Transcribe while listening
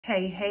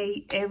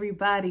Hey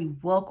everybody,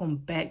 welcome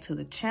back to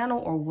the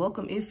channel, or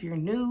welcome if you're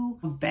new.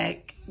 I'm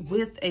back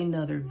with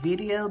another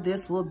video.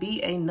 This will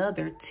be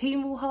another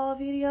Temu haul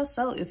video,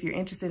 so if you're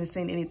interested in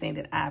seeing anything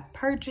that I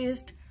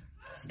purchased,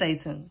 stay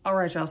tuned. All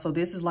right, y'all, so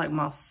this is like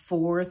my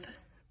fourth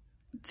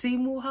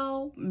Temu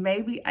haul,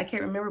 maybe, I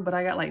can't remember, but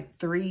I got like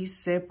 3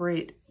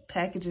 separate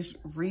packages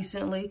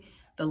recently.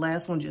 The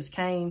last one just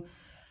came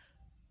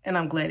and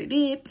I'm glad it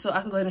did, so I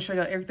can go ahead and show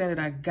y'all everything that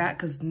I got,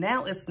 because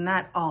now it's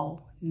not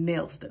all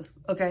nail stuff.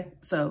 Okay,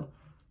 so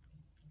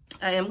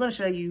I am going to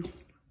show you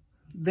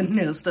the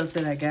nail stuff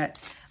that I got.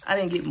 I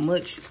didn't get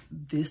much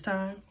this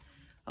time.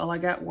 All I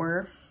got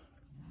were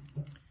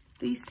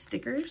these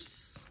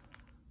stickers.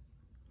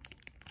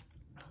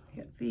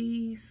 Got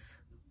these.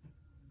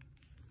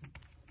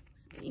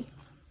 See.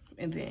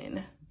 And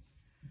then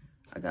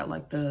I got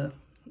like the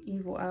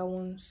evil eye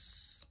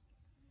ones.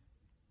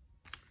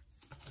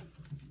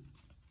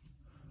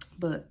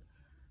 But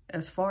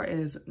as far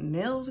as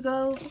nails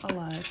go, I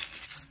lied.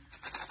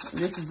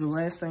 This is the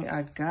last thing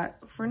I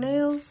got for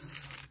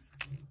nails.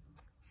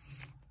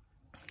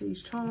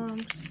 These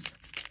charms.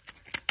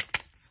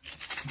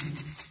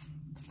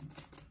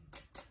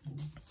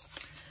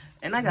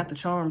 And I got the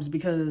charms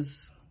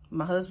because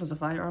my husband's a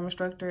firearm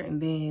instructor, and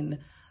then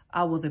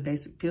I was a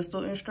basic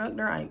pistol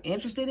instructor. I'm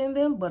interested in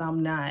them, but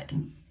I'm not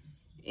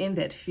in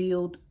that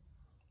field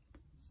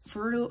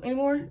for real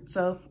anymore.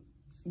 So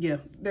yeah,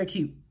 they're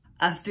cute.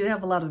 I still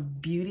have a lot of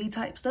beauty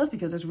type stuff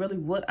because that's really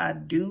what I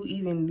do,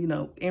 even, you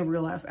know, in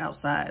real life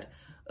outside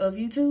of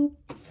YouTube.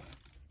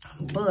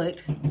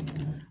 But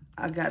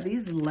I got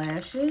these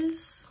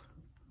lashes.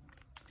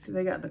 See,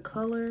 they got the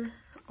color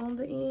on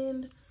the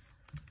end.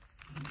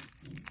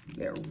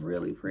 They're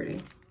really pretty.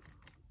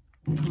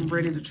 I'm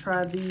ready to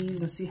try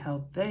these and see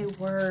how they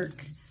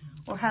work,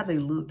 or how they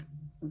look,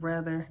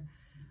 rather.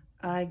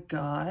 I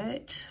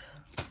got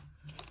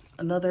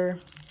another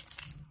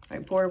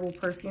like portable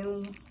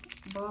perfume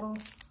bottle,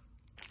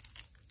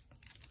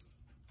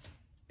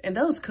 and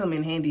those come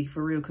in handy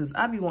for real, because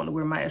I be wanting to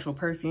wear my actual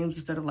perfumes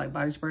instead of like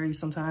body sprays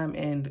sometime,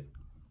 and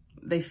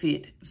they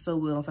fit so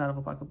well inside of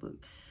a pocketbook.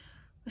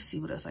 Let's see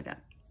what else I got.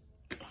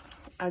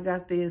 I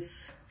got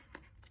this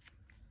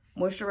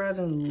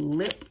moisturizing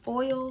lip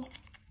oil.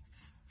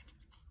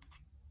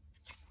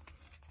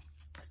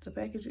 That's the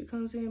package it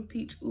comes in,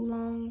 peach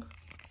oolong,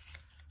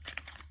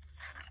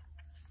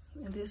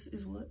 and this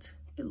is what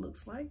it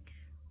looks like.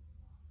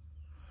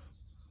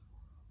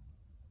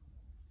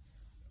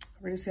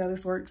 Ready to see how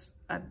this works?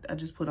 I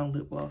just put on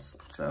lip gloss,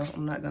 so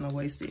I'm not gonna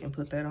waste it and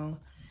put that on.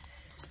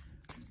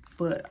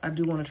 But I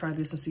do want to try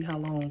this and see how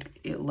long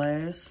it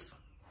lasts.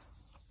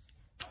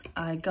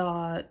 I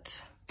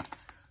got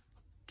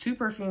 2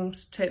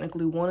 perfumes,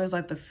 technically. One is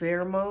like the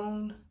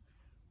pheromone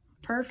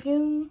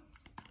perfume,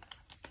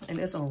 and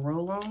it's a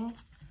roll-on.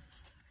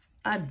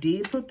 I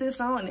did put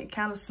this on, and it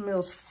kind of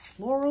smells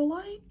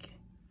floral-like,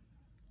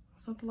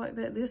 something like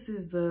that. This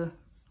is the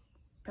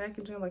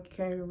packaging, like you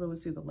can't even really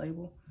see the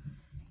label.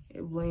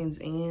 It blends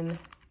in.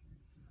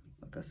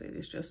 Like I said,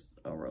 it's just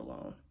a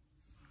roll-on.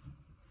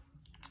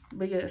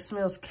 But yeah, it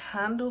smells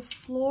kind of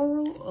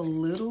floral a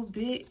little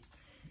bit,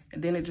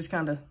 and then it just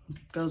kind of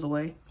goes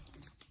away.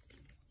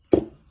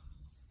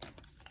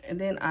 And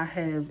then I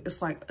have,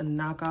 it's like a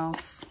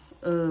knockoff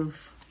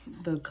of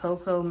the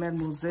Coco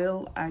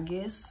Mademoiselle, I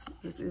guess.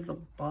 This is the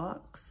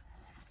box,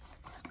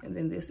 and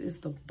then this is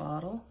the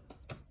bottle.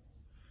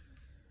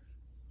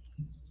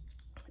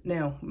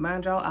 Now,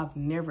 mind y'all, I've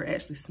never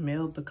actually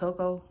smelled the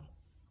Coco.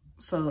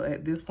 So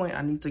at this point,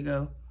 I need to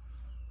go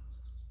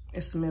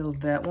and smell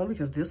that one,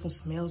 because this one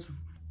smells,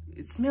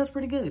 it smells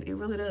pretty good. It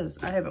really does.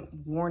 I haven't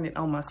worn it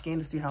on my skin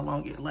to see how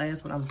long it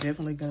lasts, but I'm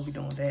definitely going to be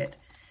doing that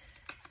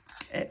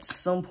at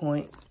some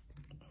point.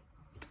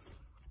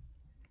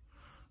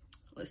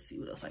 Let's see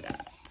what else I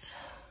got.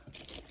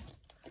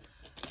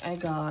 I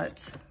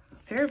got a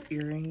pair of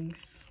earrings,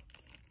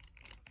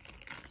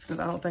 because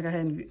I don't think I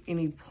had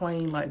any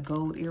plain like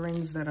gold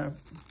earrings that are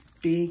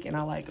big, and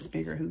I like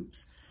bigger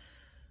hoops.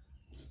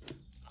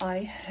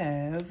 I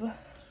have,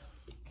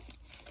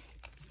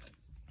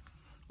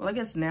 well, I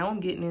guess now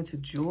I'm getting into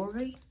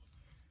jewelry.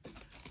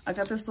 I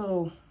got this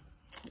little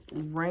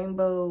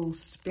rainbow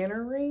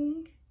spinner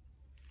ring.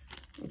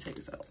 Let me take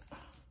this out.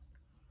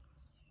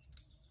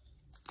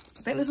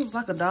 I think this was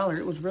like $1.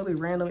 It was really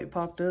random. It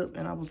popped up,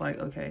 and I was like,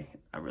 okay,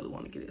 I really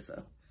want to get it.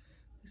 So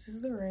this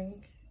is the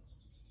ring.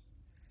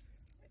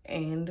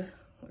 And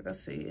like I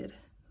said,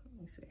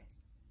 let me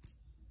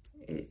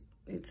see,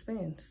 it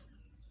spins.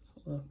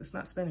 Well, it's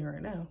not spinning right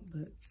now,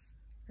 but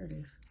there it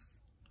is.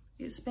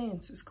 It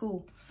spins. It's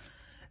cool.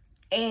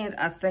 And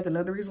I think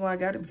another reason why I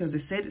got it, because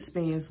it said it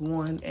spins,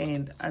 one,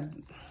 and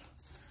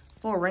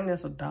for a ring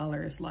that's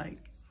 $1, it's like,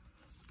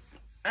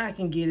 I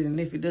can get it, and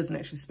if it doesn't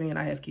actually spin,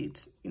 I have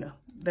kids, you know,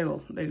 they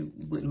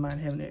wouldn't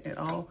mind having it at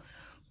all.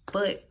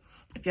 But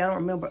if y'all don't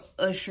remember,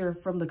 Usher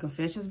from the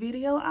Confessions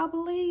video, I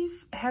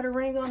believe, had a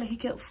ring on, and he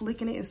kept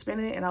flicking it and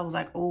spinning it, and I was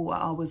like, oh,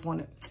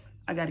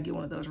 I got to get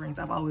one of those rings.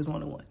 I've always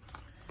wanted one.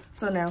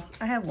 So now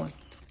I have one.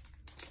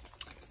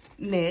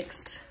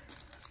 Next,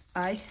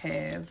 I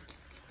have,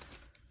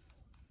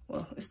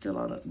 well, it's still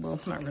on, well,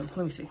 it's not really,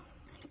 let me see.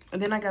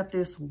 And then I got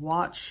this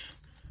watch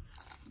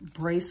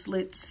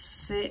bracelet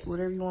set,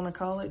 whatever you want to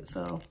call it.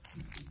 So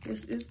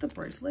this is the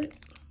bracelet.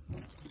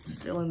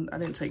 Still in, I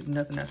didn't take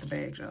nothing out the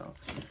bag, y'all.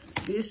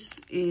 This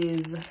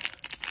is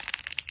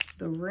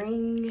the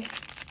ring.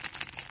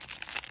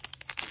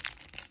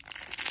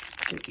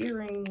 The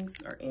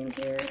earrings are in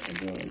here. And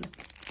then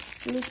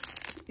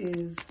this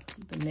is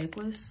the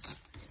necklace.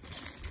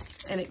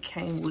 And it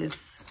came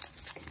with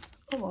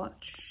a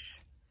watch.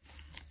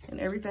 And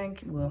everything,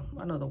 well,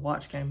 I know the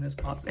watch came in this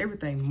box.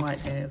 Everything might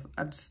have,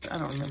 I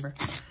don't remember.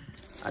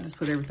 I just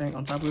put everything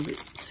on top of it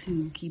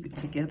to keep it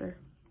together.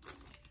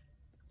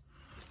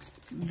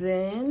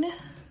 Then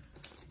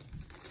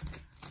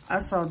I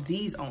saw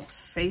these on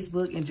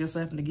Facebook and just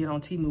happened to get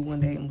on Temu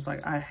one day and was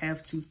like, I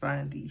have to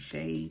find these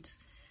shades.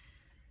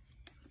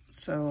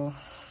 So,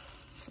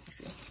 let me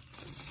see.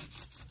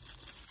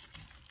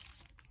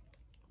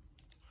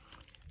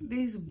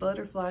 These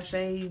butterfly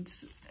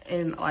shades,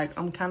 and like,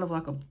 I'm kind of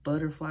like a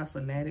butterfly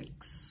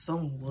fanatic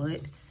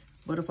somewhat.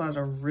 Butterflies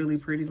are really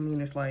pretty to me,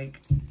 and it's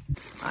like,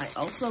 I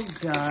also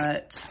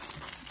got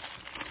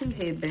 2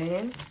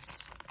 headbands.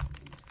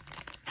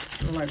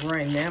 Like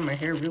right now, my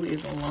hair really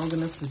isn't long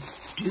enough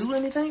to do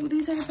anything with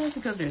these headbands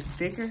because they're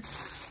thicker.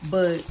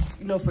 But,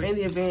 you know, for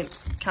any event,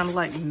 kind of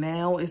like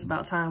now, it's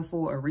about time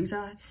for a retie.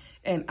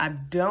 And I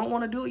don't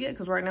want to do it yet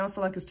because right now I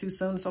feel like it's too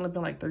soon. It's only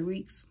been like 3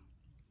 weeks.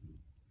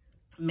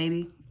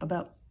 Maybe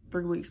about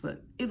 3 weeks,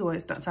 but either way,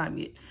 it's not time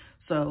yet.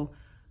 So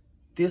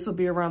this will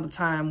be around the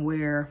time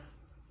where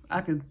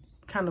I could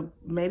kind of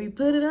maybe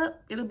put it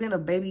up. It'll be in a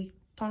baby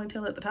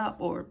ponytail at the top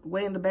or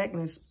way in the back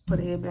and just put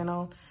a headband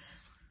on.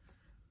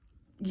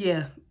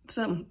 Yeah,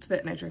 something to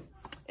that nature.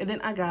 And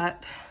then I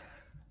got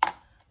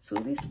 2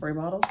 of these spray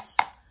bottles.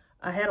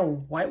 I had a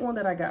white one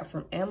that I got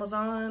from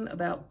Amazon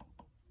about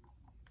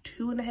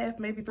 2.5,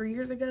 maybe 3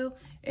 years ago.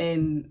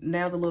 And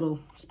now the little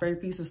spray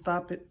pieces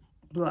stopped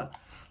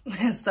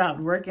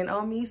working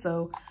on me.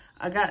 So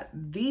I got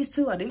these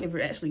 2. I didn't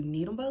even actually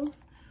need them both,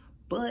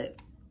 but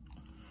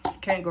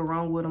can't go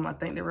wrong with them. I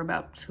think they were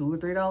about $2 or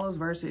 $3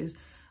 versus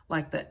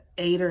like the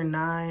 8 or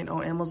 9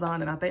 on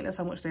Amazon. And I think that's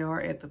how much they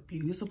are at the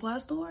beauty supply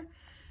store.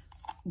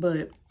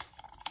 But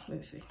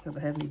let's see, because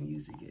I haven't even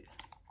used it yet.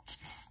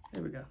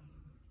 There we go.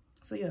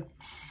 So yeah,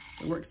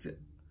 it works. It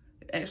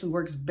actually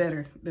works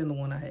better than the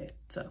one I had.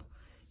 So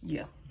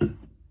yeah,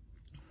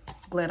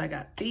 glad I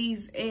got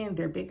these, and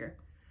they're bigger.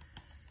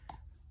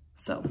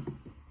 So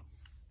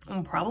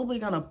I'm probably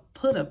gonna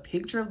put a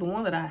picture of the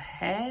one that I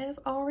have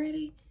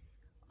already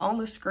on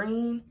the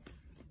screen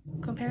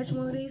compared to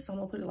one of these. So I'm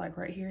gonna put it like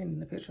right here,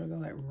 and the picture will go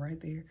like right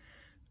there,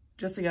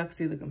 just so y'all can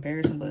see the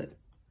comparison. But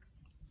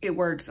it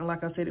works, and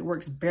like I said, it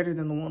works better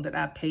than the one that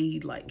I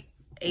paid like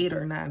 $8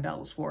 or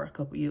 $9 for a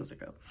couple years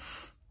ago.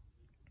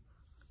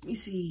 Let me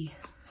see.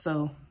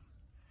 So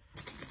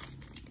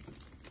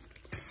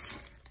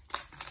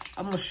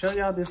I'm gonna show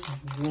y'all this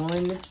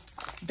one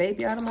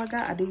baby item I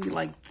got. I did get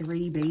like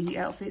 3 baby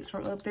outfits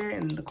from up there,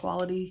 and the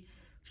quality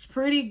is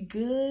pretty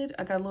good.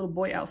 I got a little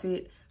boy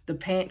outfit. The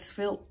pants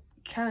felt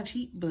kind of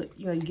cheap, but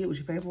you know, you get what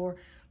you pay for.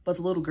 But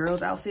the little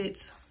girls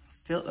outfits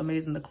felt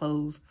amazing. The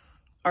clothes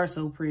are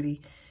so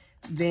pretty.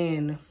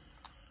 Then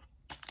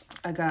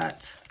I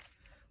got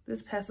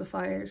this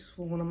pacifier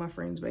for one of my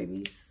friend's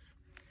babies.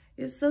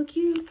 It's so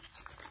cute.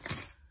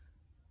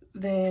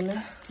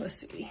 Then let's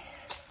see.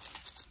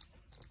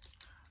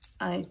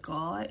 I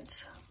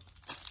got,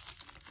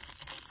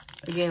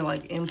 again,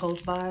 like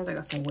impulse buys. I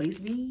got some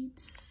waist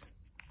beads.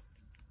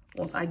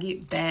 Once I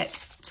get back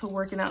to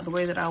working out the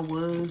way that I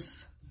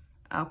was,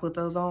 I'll put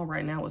those on.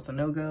 Right now it's a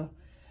no-go.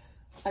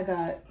 I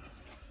got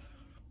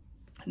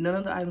none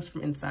of the items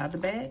from inside the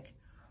bag,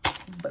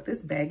 but this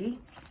baggie,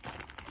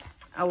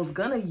 I was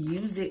gonna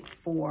use it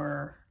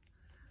for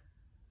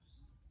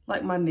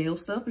like my nail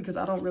stuff because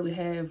I don't really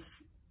have,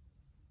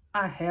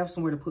 I have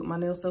somewhere to put my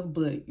nail stuff,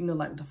 but you know,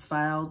 like the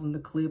files and the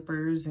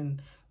clippers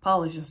and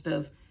polish and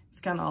stuff, it's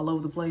kind of all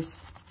over the place.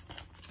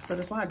 So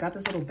that's why I got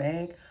this little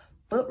bag.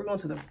 But we're going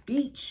to the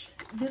beach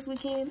this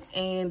weekend,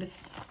 and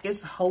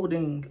it's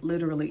holding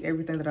literally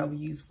everything that I would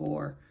use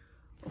for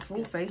a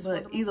full face.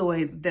 But either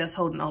way, that's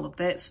holding all of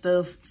that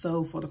stuff.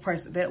 So for the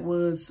price that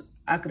was,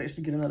 I could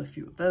actually get another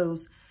few of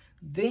those.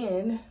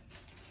 Then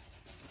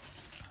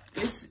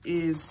this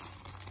is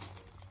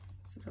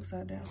it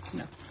upside down?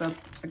 No. So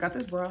I got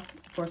this bra.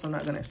 Of course, I'm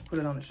not gonna put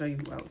it on to show you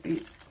how it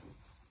fits.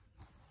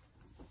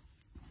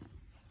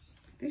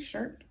 This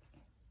shirt,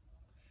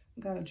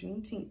 got a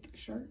Juneteenth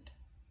shirt.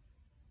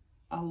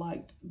 I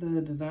liked the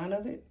design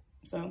of it,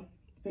 so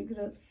picked it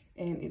up,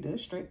 and it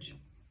does stretch.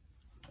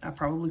 I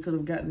probably could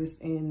have gotten this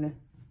in,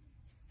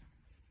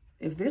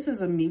 if this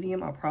is a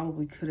medium, I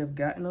probably could have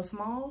gotten a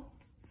small.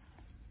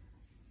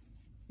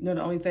 You know,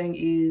 the only thing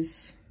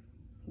is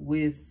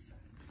with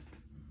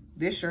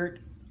this shirt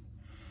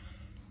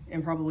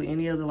and probably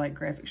any other like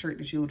graphic shirt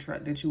that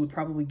you would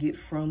probably get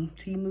from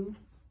Temu,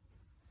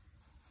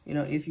 you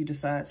know, if you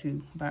decide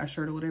to buy a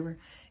shirt or whatever,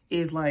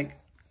 is like,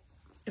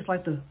 it's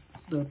like the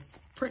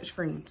print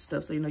screen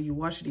stuff. So, you know, you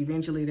wash it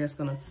eventually, that's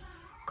gonna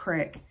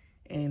crack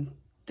and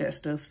that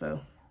stuff. So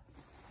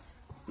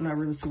I'm not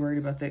really too worried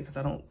about that because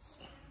I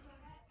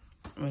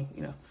mean,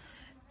 you know.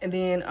 And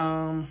then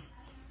I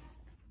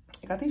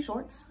got these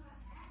shorts,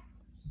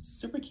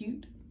 super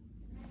cute.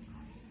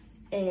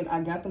 And I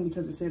got them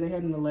because it said they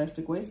had an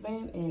elastic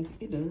waistband, and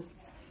it does.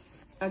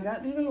 I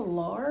got these in a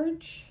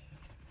large.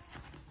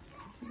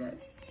 See that?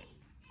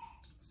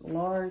 It's a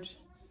large.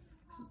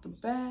 This is the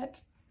back.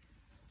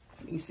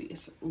 You see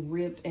it's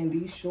ripped, and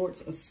these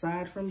shorts,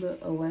 aside from the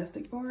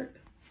elastic part,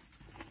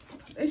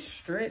 they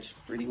stretch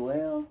pretty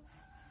well.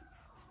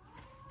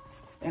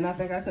 And I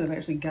think I could have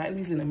actually gotten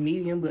these in a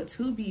medium, but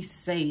to be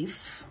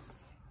safe,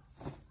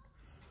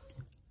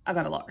 I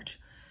got a large.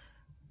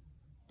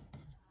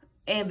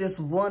 And this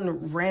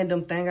one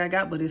random thing I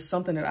got, but it's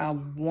something that I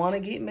want to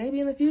get maybe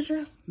in the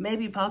future.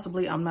 Maybe,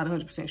 possibly, I'm not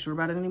 100% sure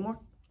about it anymore.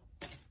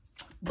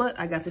 But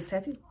I got this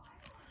tattoo.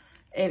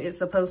 And it's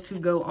supposed to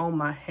go on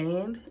my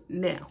hand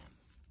now.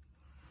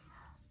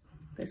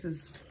 This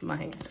is my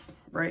hand,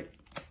 right?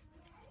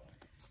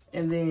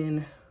 And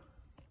then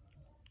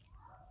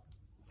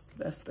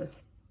that's the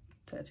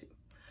tattoo.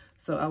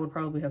 So I would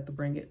probably have to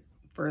bring it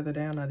further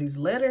down. Now these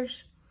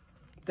letters,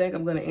 I think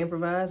I'm gonna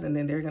improvise, and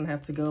then they're gonna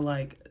have to go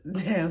like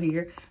down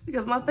here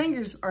because my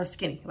fingers are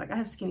skinny. Like I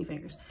have skinny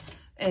fingers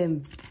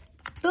and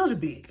those are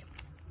big,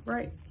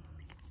 right?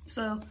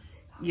 So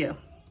yeah,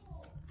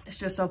 it's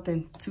just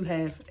something to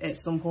have at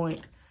some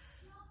point,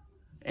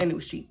 and it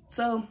was cheap.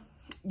 So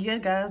yeah,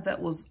 guys,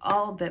 that was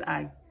all that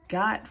I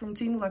got from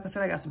Temu. Like I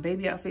said, I got some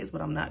baby outfits,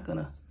 but I'm not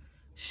gonna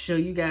show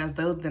you guys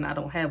those. Then I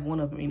don't have one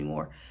of them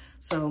anymore.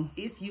 So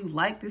if you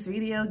like this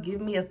video,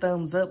 give me a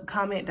thumbs up,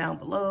 comment down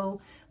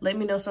below. Let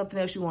me know something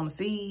else you want to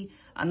see.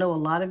 I know a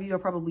lot of you are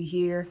probably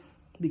here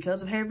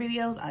because of hair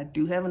videos. I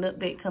do have an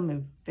update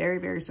coming very,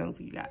 very soon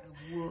for you guys.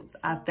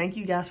 I thank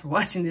you guys for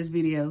watching this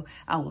video.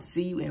 I will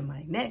see you in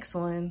my next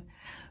one.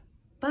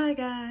 Bye,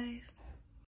 guys.